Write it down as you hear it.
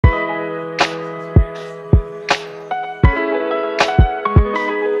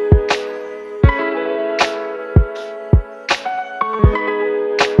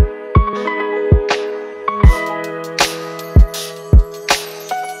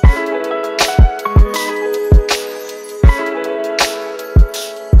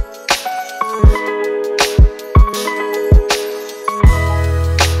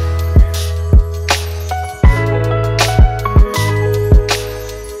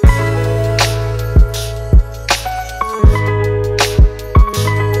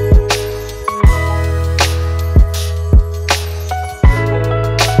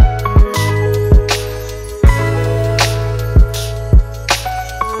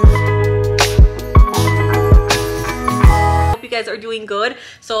guys are doing good.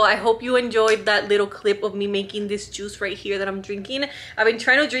 So I hope you enjoyed that little clip of me making this juice right here that I'm drinking. I've been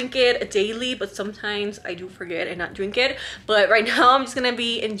trying to drink it daily, but sometimes I do forget and not drink it. But right now I'm just gonna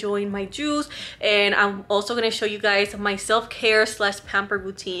be enjoying my juice, and I'm also gonna show you guys my self-care / pamper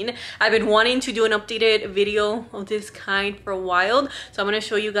routine. I've been wanting to do an updated video of this kind for a while, so I'm gonna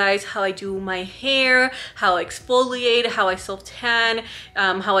show you guys how I do my hair, how I exfoliate, how I self-tan,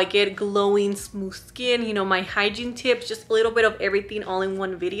 how I get glowing smooth skin, you know, my hygiene tips, just a little bit of everything all in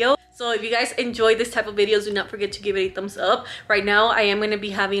one video. So if you guys enjoy this type of videos, do not forget to give it a thumbs up. Right now I am going to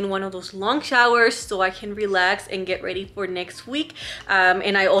be having one of those long showers so I can relax and get ready for next week.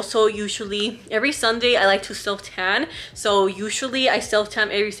 And I also usually every Sunday I like to self-tan, so usually I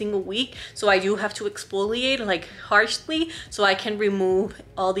self-tan every single week, so I do have to exfoliate like harshly so I can remove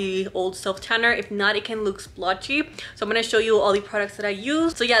all the old self-tanner. If not, it can look splotchy. So I'm going to show you all the products that I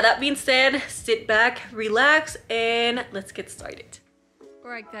use. So yeah, that being said, sit back, relax, and let's get started.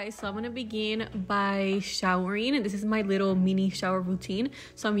 Alright guys, so I'm gonna begin by showering. This is my little mini shower routine.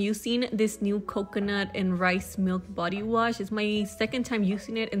 So I'm using this new coconut and rice milk body wash. It's my second time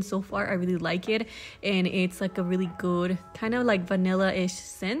using it, and so far I really like it. And it's like a really good kind of like vanilla-ish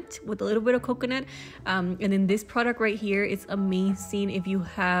scent with a little bit of coconut. And then this product right here is amazing if you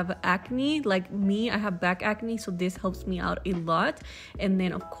have acne like me. I have back acne, so this helps me out a lot. And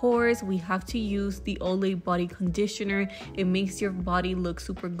then of course we have to use the Olay body conditioner. It makes your body look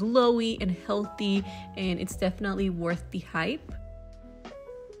super glowy and healthy, and it's definitely worth the hype.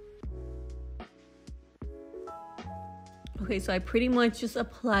 Okay, so I pretty much just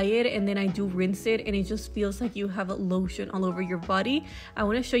apply it and then I do rinse it, and it just feels like you have a lotion all over your body. I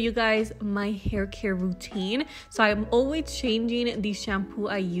want to show you guys my hair care routine. So I'm always changing the shampoo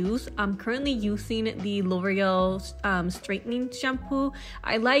I use. I'm currently using the L'Oreal straightening shampoo.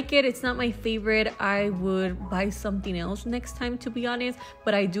 I like it. It's not my favorite. I would buy something else next time, to be honest,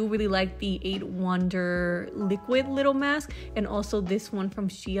 but I do really like the 8 Wonder liquid little mask, and also this one from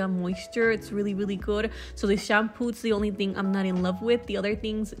Shea Moisture. It's really good. So the shampoo is the only thing I'm not in love with. The other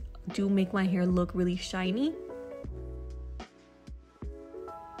things do make my hair look really shiny.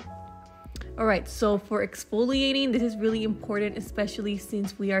 Alright, so for exfoliating, this is really important, especially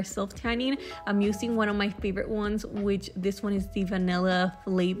since we are self-tanning. I'm using one of my favorite ones, which this one is the vanilla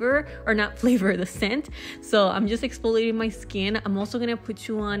flavor, or not flavor, the scent. So I'm just exfoliating my skin. I'm also gonna put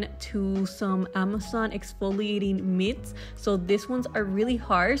you on to some Amazon exfoliating mitts. So these ones are really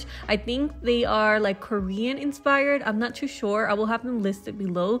harsh. I think they are like Korean inspired. I'm not too sure. I will have them listed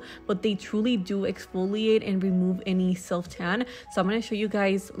below, but they truly do exfoliate and remove any self-tan. So I'm gonna show you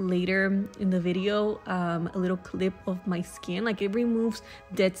guys later in the video a little clip of my skin. Like, it removes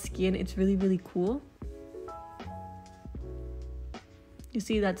dead skin. It's really cool. You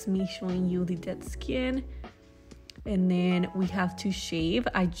see, that's me showing you the dead skin. And then we have to shave.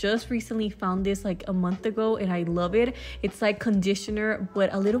 I just recently found this like a month ago and I love it. It's like conditioner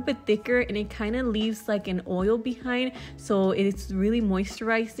but a little bit thicker, and it kind of leaves like an oil behind, so it's really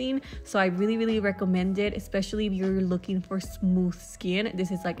moisturizing. So I really recommend it, especially if you're looking for smooth skin. This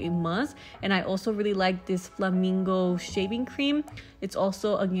is like a must. And I also really like this Flamingo shaving cream. It's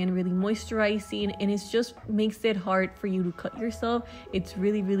also, again, really moisturizing, and it just makes it hard for you to cut yourself. It's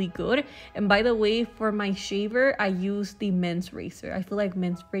really good. And by the way, for my shaver, I use the men's razor. I feel like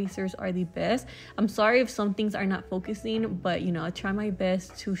men's razors are the best. I'm sorry if some things are not focusing, but you know, I try my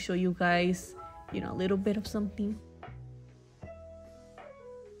best to show you guys, you know, a little bit of something.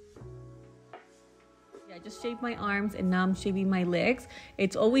 I just shaved my arms and now I'm shaving my legs.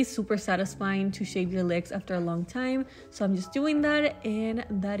 It's always super satisfying to shave your legs after a long time, so I'm just doing that, and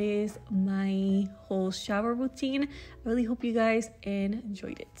that is my whole shower routine. I really hope you guys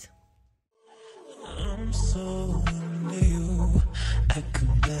enjoyed it. I'm so into you, I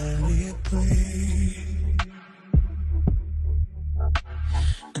can barely breathe,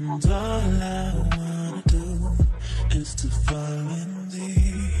 and all I wanna do is to fall in deep.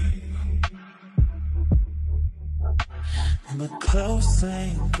 But close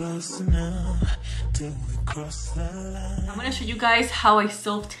ain't close enough till we cross the line. I'm gonna show you guys how I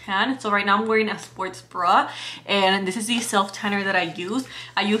self-tan. So right now I'm wearing a sports bra, and this is the self-tanner that I use.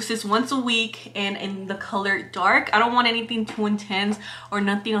 I use this once a week, and in the color dark. I don't want anything too intense or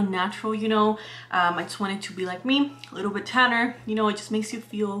nothing unnatural, you know. I just want it to be like me, a little bit tanner. You know, it just makes you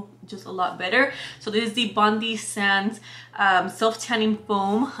feel just a lot better. So this is the Bondi Sands self-tanning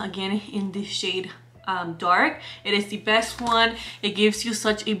foam, again in this shade dark. It is the best one. It gives you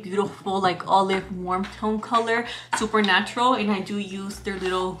such a beautiful like olive warm tone color, super natural. And I do use their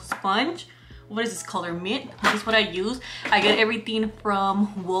little sponge, what is this color, mint? This is what I use. I get everything from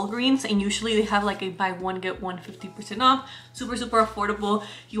Walgreens, and usually they have like a buy one get one 50% off. Super affordable.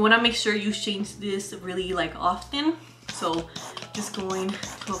 You want to make sure you change this really like often. So just going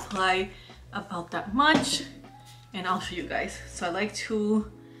to apply about that much, and I'll show you guys. So I like to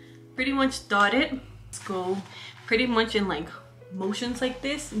pretty much dot it. Let's go pretty much in like motions like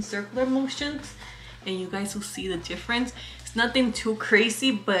this, in circular motions, and you guys will see the difference. It's nothing too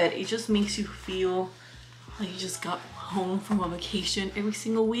crazy, but it just makes you feel like you just got home from a vacation every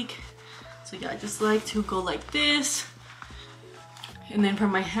single week. So yeah, I just like to go like this, and then for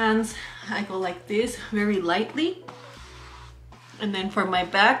my hands I go like this very lightly. And then for my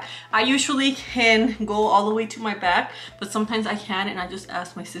back, I usually can go all the way to my back, but sometimes I can, and I just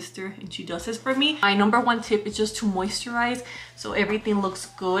ask my sister and she does this for me. My #1 tip is just to moisturize so everything looks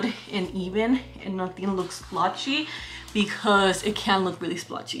good and even and nothing looks splotchy, because it can look really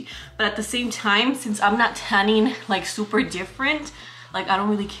splotchy. But at the same time, since I'm not tanning like super different, like I don't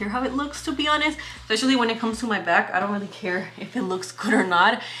really care how it looks, to be honest. Especially when it comes to my back, I don't really care if it looks good or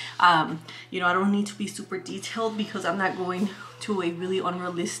not. You know, I don't need to be super detailed because I'm not going to a really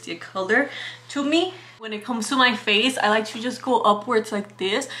unrealistic color to me. When it comes to my face, I like to just go upwards like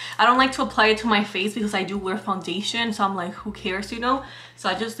this. I don't like to apply it to my face because I do wear foundation, so I'm like, who cares, you know? So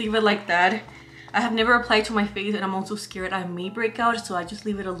I just leave it like that. I have never applied to my face, and I'm also scared I may break out, so I just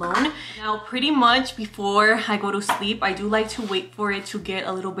leave it alone. Now, pretty much before I go to sleep, I do like to wait for it to get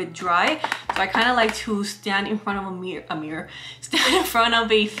a little bit dry. So I kind of like to stand in front of stand in front of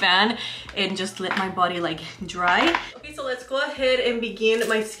a fan and just let my body like dry. Okay, so let's go ahead and begin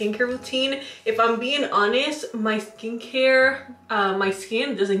my skincare routine. If I'm being honest, my skincare, my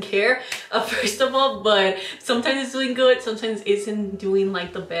skin doesn't care, first of all, but sometimes it's doing good, sometimes it isn't doing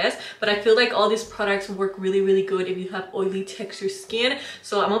like the best. But I feel like all these products work really good if you have oily texture skin.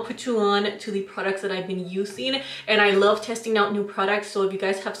 So I'm gonna put you on to the products that I've been using, and I love testing out new products. So if you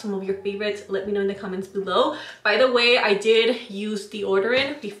guys have some of your favorites, let me know in the comments below. By the way, I did use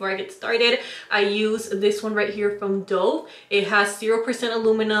deodorant before I get started. I use this one right here from Dove. It has 0%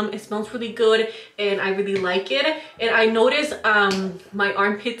 aluminum. It smells really good and I really like it. And I noticed my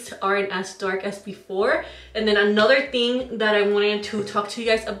armpits aren't as dark as before. And then another thing that I wanted to talk to you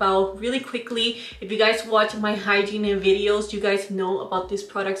guys about really quickly, if you guys watch my hygiene videos, you guys know about these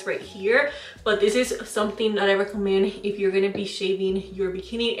products right here. But this is something that I recommend if you're gonna be shaving your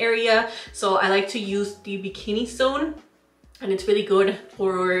bikini area. So I like to use the Bikini Zone, and it's really good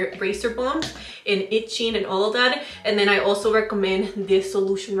for razor bumps and itching and all of that. And then I also recommend this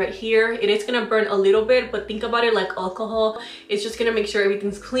solution right here. It is gonna burn a little bit, but think about it like alcohol. It's just gonna make sure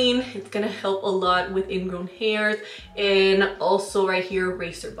everything's clean. It's gonna help a lot with ingrown hairs, and also right here,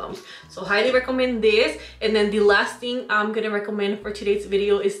 razor bumps. So highly recommend this. And then the last thing I'm gonna recommend for today's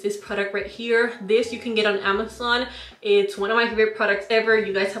video is this product right here. This you can get on Amazon. It's one of my favorite products ever.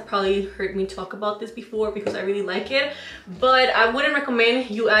 You guys have probably heard me talk about this before because I really like it. But I wouldn't recommend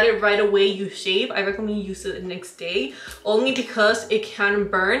you add it right away you shave. I recommend you use it the next day, only because it can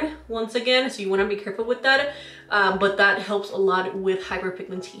burn once again, so you want to be careful with that. But that helps a lot with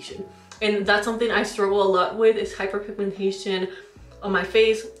hyperpigmentation, and that's something I struggle a lot with, is hyperpigmentation on my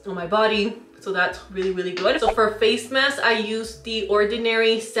face, on my body. So that's really good. So for face mask, I use the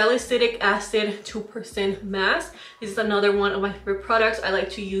Ordinary Salicylic Acid 2% mask. This is another one of my favorite products. I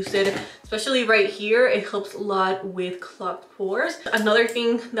like to use it, especially right here. It helps a lot with clogged pores. Another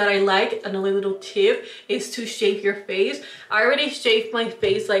thing that I like, another little tip, is to shave your face. I already shaved my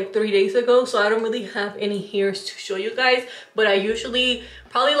face like 3 days ago, so I don't really have any hairs to show you guys. But I usually,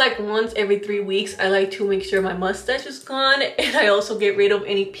 probably like once every 3 weeks, I like to make sure my mustache is gone, and I also get rid of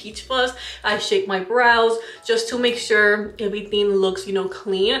any peach fuzz. I shape my brows just to make sure everything looks, you know,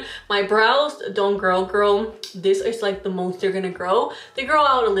 clean. My brows don't grow. This is like the most they're gonna grow. They grow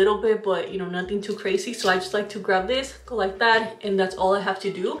out a little bit, but you know, nothing too crazy. So I just like to grab this, go like that, and that's all I have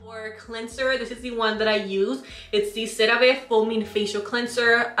to do. For cleanser, this is the one that I use. It's the CeraVe Foaming Facial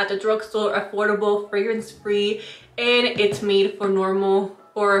Cleanser at the drugstore, affordable, fragrance-free, and it's made for normal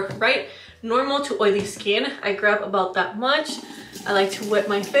to oily skin. I grab about that much. I like to wet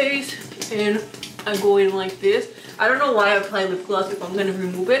my face and I go in like this. I don't know why I apply lip gloss if I'm gonna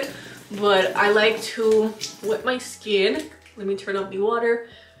remove it, but I like to wet my skin. Let me turn up the water.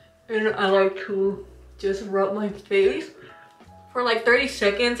 And I like to just rub my face for like 30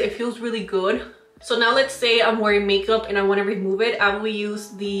 seconds. It feels really good. So now let's say I'm wearing makeup and I want to remove it. I will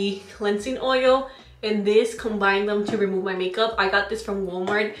use the cleansing oil and this, combine them to remove my makeup. I got this from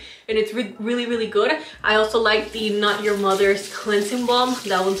Walmart and it's really good. I also like the Not Your Mother's cleansing balm.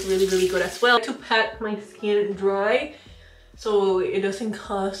 That one's really good as well. To pat my skin dry so it doesn't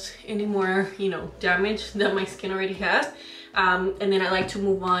cause any more, you know, damage that my skin already has. And then I like to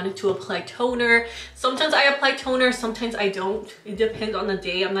move on to apply toner. Sometimes I apply toner, sometimes I don't. It depends on the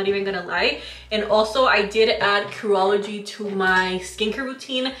day, I'm not even gonna lie. And also I did add Curology to my skincare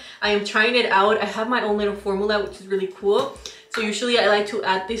routine. I am trying it out. I have my own little formula, which is really cool. So usually I like to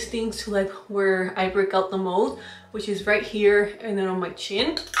add these things to like where I break out the most, which is right here and then on my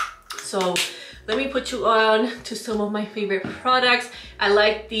chin. So let me put you on to some of my favorite products. I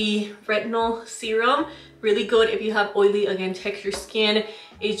like the retinol serum. Really good if you have oily, again, texture skin.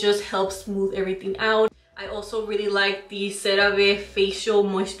 It just helps smooth everything out. I also really like the CeraVe facial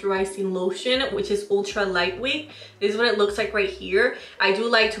moisturizing lotion, which is ultra lightweight. This is what it looks like right here. I do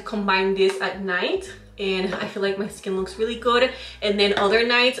like to combine this at night, and I feel like my skin looks really good. And then other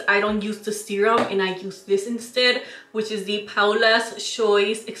nights I don't use the serum and I use this instead, which is the Paula's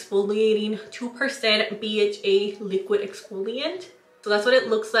Choice exfoliating 2% BHA liquid exfoliant. So that's what it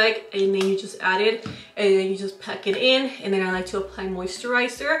looks like, and then you just add it and then you just pack it in. And then I like to apply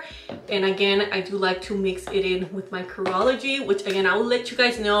moisturizer, and again I do like to mix it in with my Curology, which again I will let you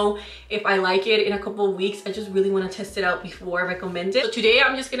guys know if I like it in a couple of weeks. I just really want to test it out before I recommend it. So today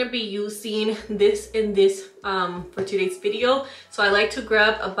I'm just gonna be using this and this for today's video. So I like to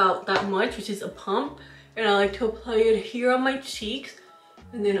grab about that much, which is a pump, and I like to apply it here on my cheeks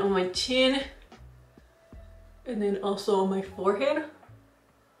and then on my chin, and then also on my forehead.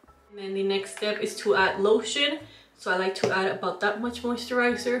 And then the next step is to add lotion. So I like to add about that much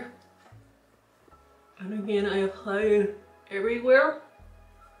moisturizer. And again, I apply it everywhere.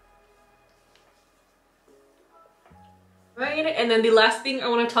 Right, and then the last thing I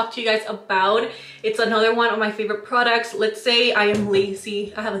want to talk to you guys about, it's another one of my favorite products. Let's say I am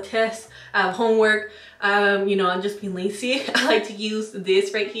lazy, I have a test, I have homework, you know, I'm just being lazy. I like to use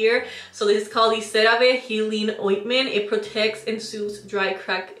this right here. So this is called the CeraVe Healing Ointment. It protects and soothes dry,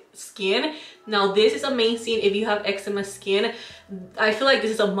 cracked skin. Now this is amazing if you have eczema skin. I feel like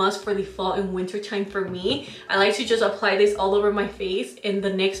this is a must for the fall and winter time for me. I like to just apply this all over my face, and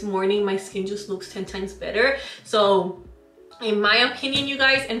the next morning my skin just looks 10 times better. So in my opinion, you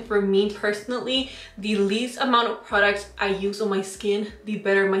guys, and for me personally, the least amount of products I use on my skin, the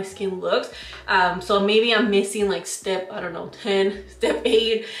better my skin looks. So maybe I'm missing like step, I don't know, 10, step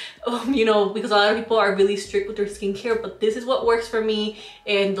 8, you know, because a lot of people are really strict with their skincare, but this is what works for me,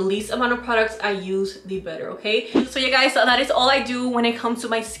 and the least amount of products I use, the better, okay? So yeah guys, so that is all I do when it comes to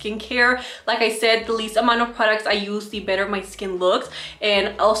my skincare. Like I said, the least amount of products I use, the better my skin looks.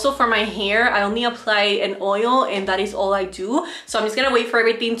 And also for my hair, I only apply an oil, and that is all I do. So I'm just gonna wait for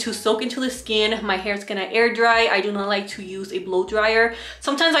everything to soak into the skin. My hair is gonna air dry. I do not like to use a blow dryer.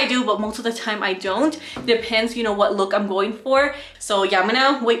 Sometimes I do, but most of the time I don't. Depends, you know, what look I'm going for. So yeah, I'm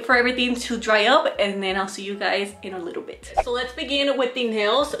gonna wait for everything to dry up, and then I'll see you guys in a little bit. So let's begin with the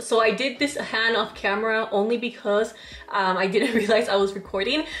nails. So I did this hand off camera only because I didn't realize I was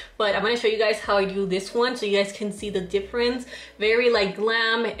recording, but I'm gonna show you guys how I do this one so you guys can see the difference. Very like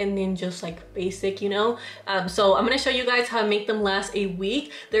glam, and then just like basic, you know. So I'm gonna show you guys how to make them last a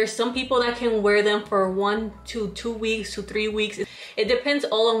week. There's some people that can wear them for 1 to 2 weeks to 3 weeks. It depends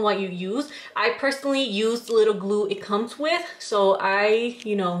all on what you use. I personally use the little glue it comes with. So I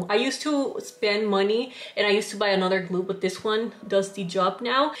used to spend money and I used to buy another glue, but this one does the job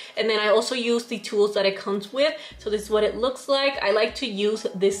now. And then I also use the tools that it comes with. So this is what it looks like. I like to use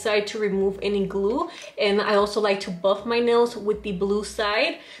this side to remove any glue, and I also like to buff my nails with the blue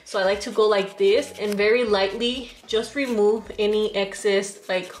side. So I like to go like this and very lightly just remove any excess,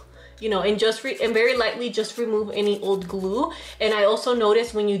 like, you know, and very lightly just remove any old glue. And I also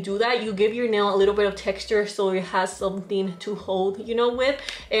notice when you do that, you give your nail a little bit of texture so it has something to hold, you know, with.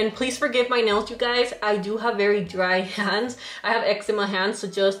 And please forgive my nails, you guys. I do have very dry hands. I have eczema hands, so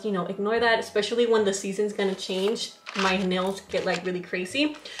just, you know, ignore that, especially when the season's gonna change. My nails get like really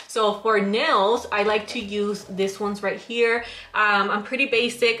crazy. So for nails, I like to use this ones right here. I'm pretty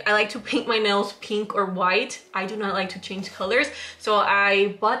basic. I like to paint my nails pink or white. I do not like to change colors. So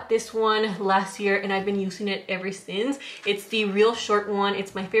I bought this one last year and I've been using it ever since. It's the real short one.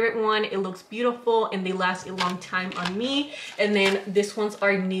 It's my favorite one. It looks beautiful and they last a long time on me. And then these ones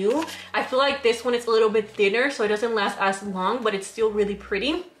are new. I feel like this one is a little bit thinner, so it doesn't last as long, but it's still really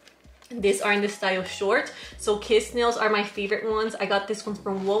pretty. These are in the style short. So kiss nails are my favorite ones. I got this one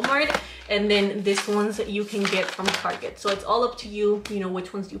from Walmart, and then this ones you can get from Target. So it's all up to you, you know,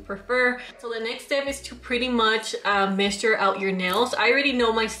 which ones you prefer. So the next step is to pretty much measure out your nails. I already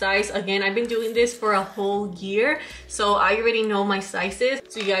know my size. Again, I've been doing this for a whole year, so I already know my sizes.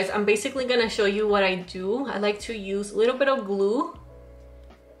 So you guys, I'm basically gonna show you what I do. I like to use a little bit of glue.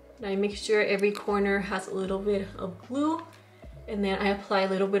 And I make sure every corner has a little bit of glue. and then I apply a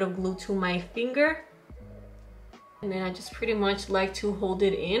little bit of glue to my finger, and then I just pretty much like to hold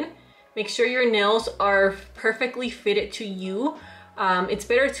it in. Make sure your nails are perfectly fitted to you. It's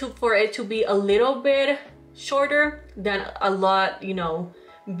better for it to be a little bit shorter than a lot, you know,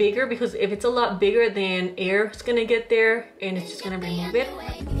 bigger, because if it's a lot bigger, then air is gonna get there and it's just gonna remove it.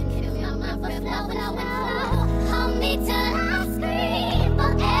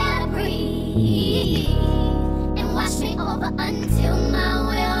 And wash me over until my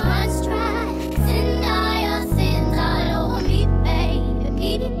will runs dry. Send all your sins all over me, baby,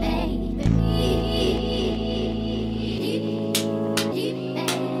 baby, baby.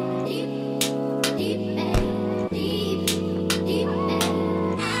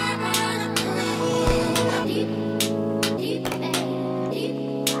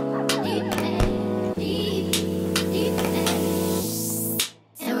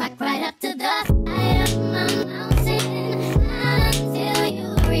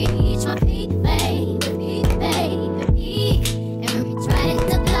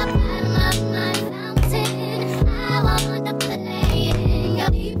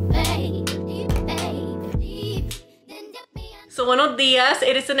 So buenos dias,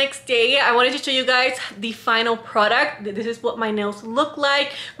 it is the next day. I wanted to show you guys the final product. This is what my nails look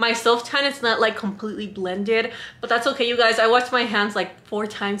like. My self tan is not like completely blended, but that's okay, you guys. I wash my hands like 4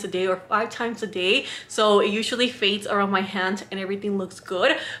 times a day or 5 times a day, so it usually fades around my hands and everything looks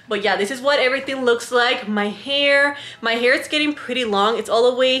good. But yeah, this is what everything looks like. My hair is getting pretty long. It's all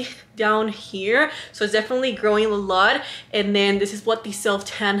the way down here, so it's definitely growing a lot. And then this is what the self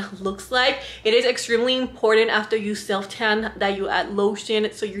tan looks like. It is extremely important after you self tan that you add lotion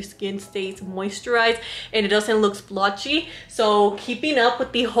so your skin stays moisturized and it doesn't look splotchy. So keeping up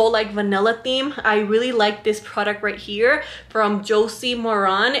with the whole like vanilla theme, I really like this product right here from Josie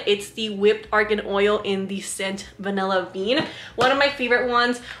Moran. It's the whipped argan oil in the scent Vanilla Bean, one of my favorite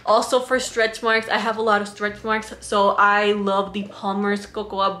ones. Also for stretch marks, I have a lot of stretch marks, so I love the Palmer's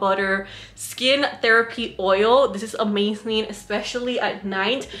Cocoa Butter Skin Therapy Oil. This is amazing, especially at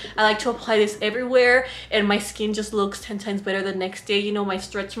night. I like to apply this everywhere and my skin just looks 10 times better the next day. You know, my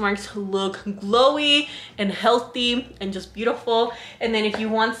stretch marks look glowy and healthy and just beautiful. And then if you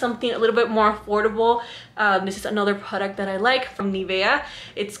want something a little bit more affordable, this is another product that I like from Nivea.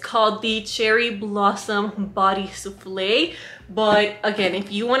 It's called the Cherry Blossom Body Souffle. But again, if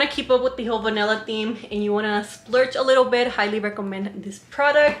you want to keep up with the whole vanilla theme and you want to splurge a little bit, highly recommend this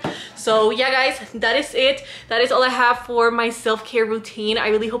product. So yeah guys, that is it. That is all I have for my self-care routine. I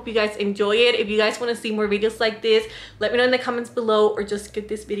really hope you guys enjoy it. If you guys want to see more videos like this, let me know in the comments below, or just give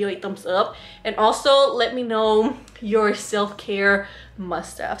this video a thumbs up. And also let me know your self-care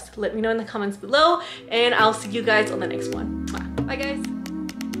must-haves. Let me know in the comments below, and I'll see you guys on the next one. Bye guys.